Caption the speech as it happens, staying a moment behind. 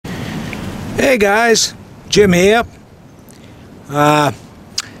Hey guys, Jim here. I'm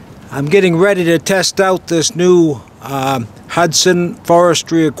getting ready to test out this new Hud-Son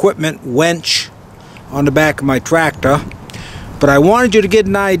forestry equipment winch on the back of my tractor, but I wanted you to get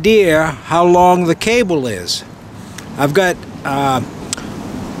an idea how long the cable is. I've got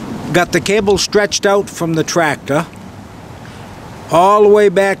the cable stretched out from the tractor all the way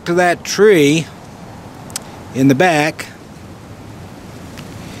back to that tree in the back,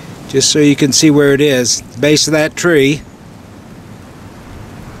 just so you can see where it is, the base of that tree.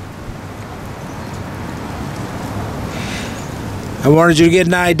 I wanted you to get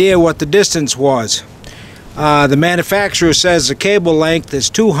an idea what the distance was. The manufacturer says the cable length is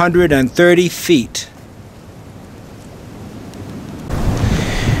 230 feet.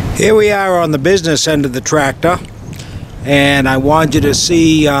 Here we are on the business end of the tractor, and I wanted you to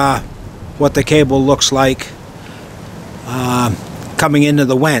see what the cable looks like coming into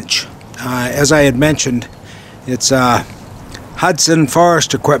the winch. As I had mentioned, it's Hud-Son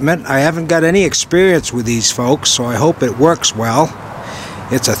forest equipment. I haven't got any experience with these folks, so I hope it works well.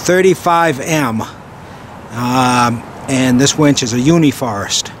 It's a 35M, and this winch is a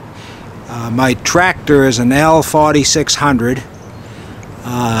Uniforest. My tractor is an L4600,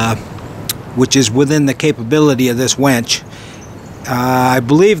 which is within the capability of this winch. I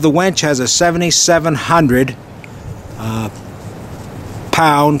believe the winch has a 7,700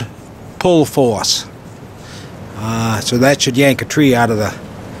 pound pull force. So that should yank a tree out of the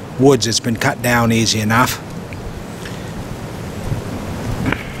woods. It's been cut down easy enough.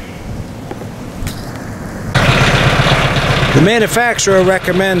 The manufacturer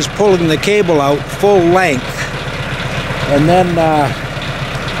recommends pulling the cable out full length and then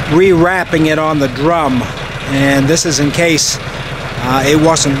rewrapping it on the drum, and this is in case it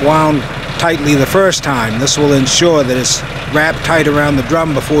wasn't wound tightly the first time. This will ensure that it's wrapped tight around the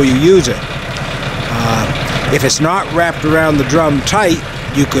drum before you use it. If it's not wrapped around the drum tight,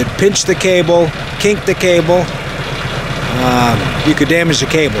 you could pinch the cable, kink the cable, you could damage the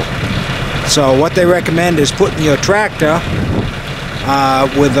cable. So what they recommend is putting your tractor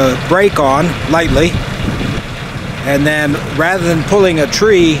with a brake on lightly, and then rather than pulling a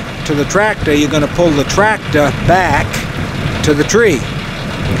tree to the tractor, you're going to pull the tractor back to the tree.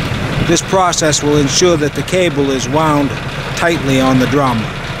 This process will ensure that the cable is wound tightly on the drum.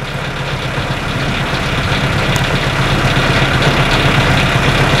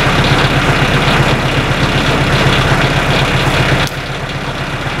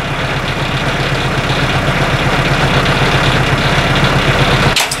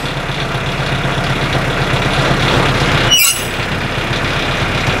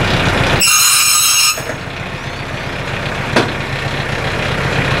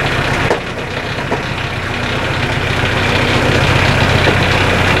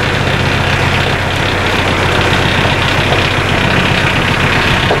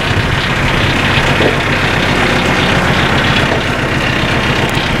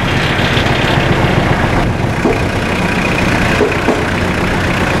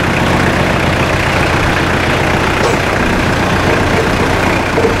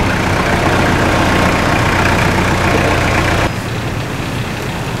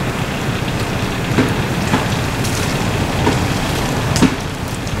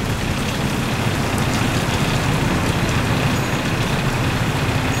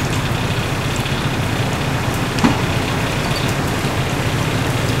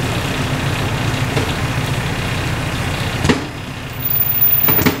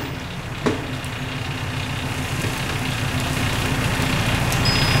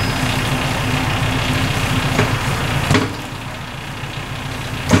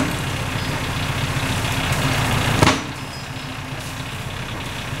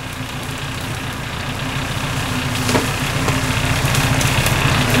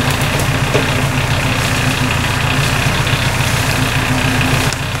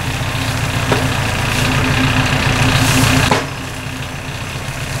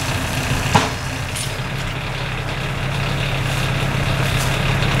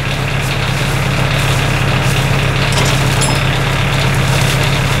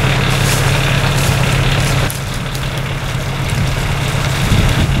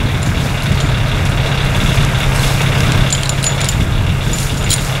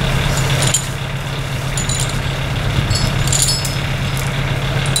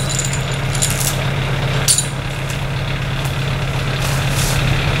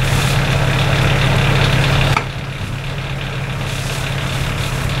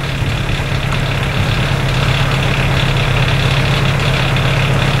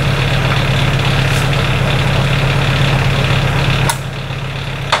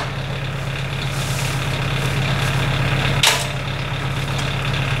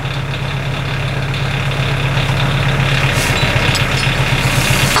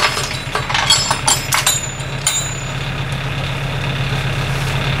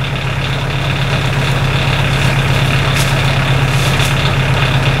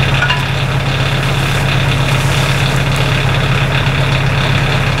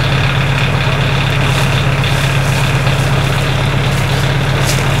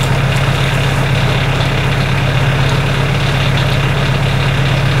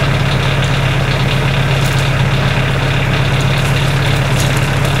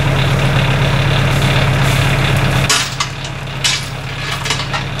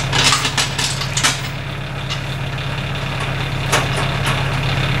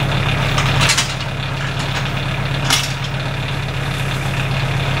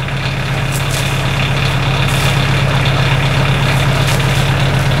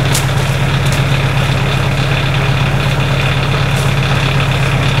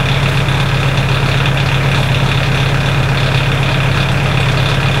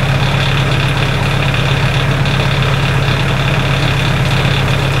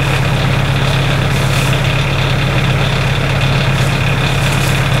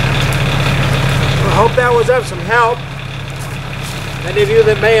 hope that was of some help. Many of you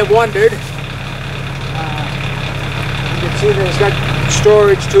that may have wondered, you can see that it's got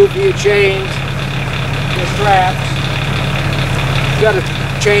storage too for your chains, your straps. It's got a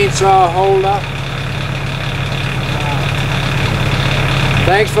chainsaw holder.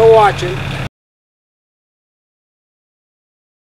 Thanks for watching.